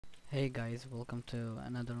Hey guys, welcome to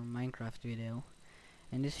another Minecraft video.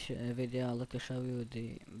 In this video I'd like to show you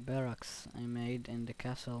the barracks I made in the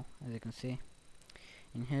castle. As you can see,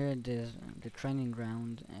 in here there's the training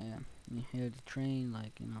ground, in here the train,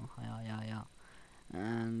 like, you know, yeah,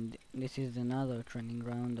 and this is another training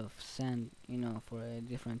ground of sand, you know, for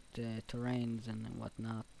different terrains and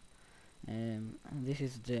whatnot. And this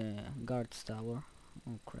is the guards tower.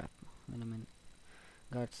 Oh crap, wait a minute.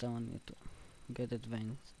 Guards tower, need to get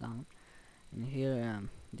advanced down. And here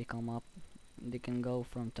they come up, they can go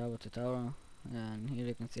from tower to tower, and here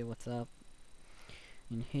you can see what's up.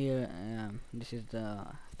 In here, this is the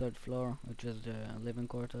third floor, which is the living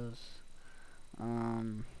quarters.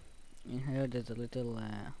 In here there's a little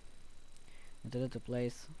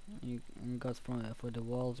place you got for the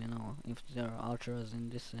walls, you know, if there are archers in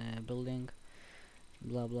this building,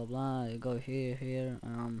 blah blah blah. You go here.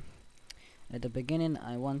 At the beginning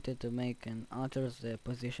I wanted to make an archer's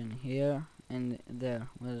position here and there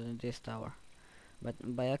with this tower, but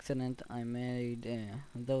by accident I made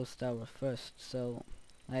those towers first, so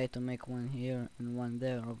I had to make one here and one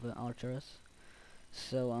there of the archers.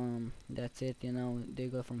 So that's it, you know, they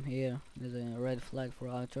go from here. There's a red flag for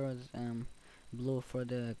archers, blue for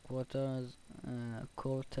the quarters,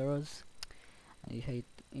 I hate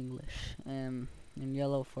English, and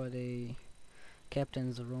yellow for the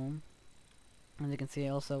captain's room. As you can see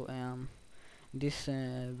also, this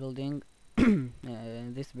building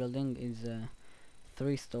this building is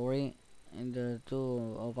 3-story, and there are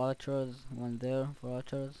two of archers, one there for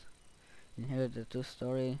archers. And here the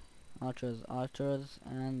 2-story archers,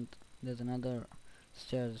 and there's another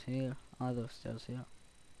stairs here, other stairs here,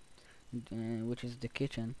 which is the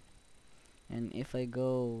kitchen. And if I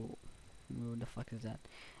go, where the fuck is that?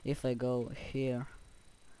 If I go here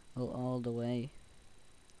all the way,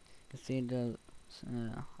 you can see the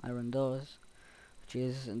iron doors, which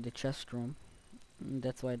is the chest room.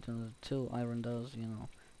 That's why there's 2 iron doors, you know,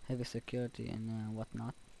 heavy security and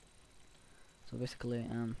whatnot. So basically,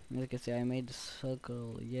 as you can see, I made the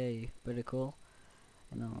circle, yay, pretty cool,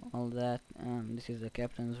 you know, all that. This is the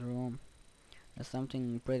captain's room. There's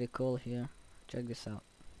something pretty cool here. Check this out.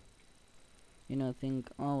 You know, think,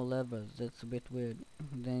 oh, levers, that's a bit weird.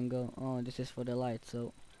 Then go, oh, this is for the light.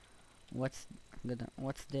 So what's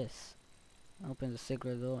this? Open the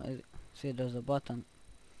secret door. See, there's a button.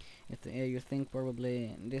 You think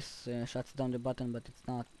probably this shuts down the button, but it's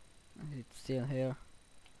not. It's still here,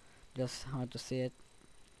 just hard to see it.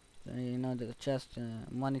 You know, the chest,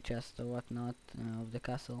 money chest or whatnot of the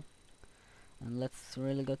castle. And let's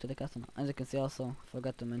really go to the castle now. As you can see, also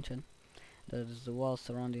forgot to mention, there's the wall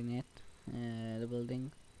surrounding it, the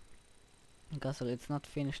building. The castle, it's not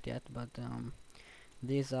finished yet, but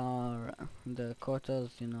these are the quarters,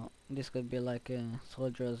 you know. This could be like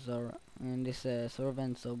soldiers, or and this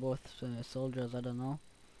servants, or both soldiers, I don't know.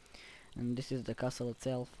 And this is the castle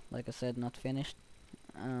itself, like I said, not finished.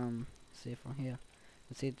 See from here,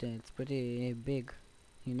 you see it's pretty big,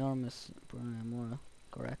 enormous, more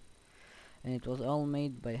correct. And it was all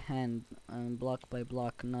made by hand, block by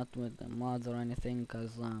block, not with mods or anything,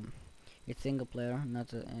 cause it's single player,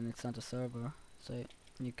 and it's not a server, so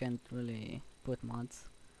you can't really put mods.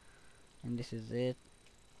 And this is it.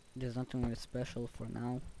 There's nothing really special for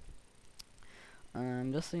now.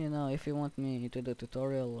 Just so you know, if you want me to do a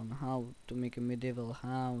tutorial on how to make a medieval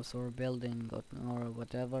house or building, or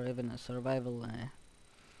whatever, even a survival,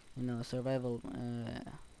 you know, survival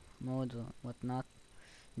mode or whatnot,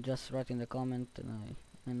 just write in the comment,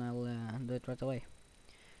 and I'll do it right away.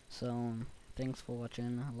 So thanks for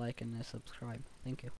watching, like and subscribe. Thank you.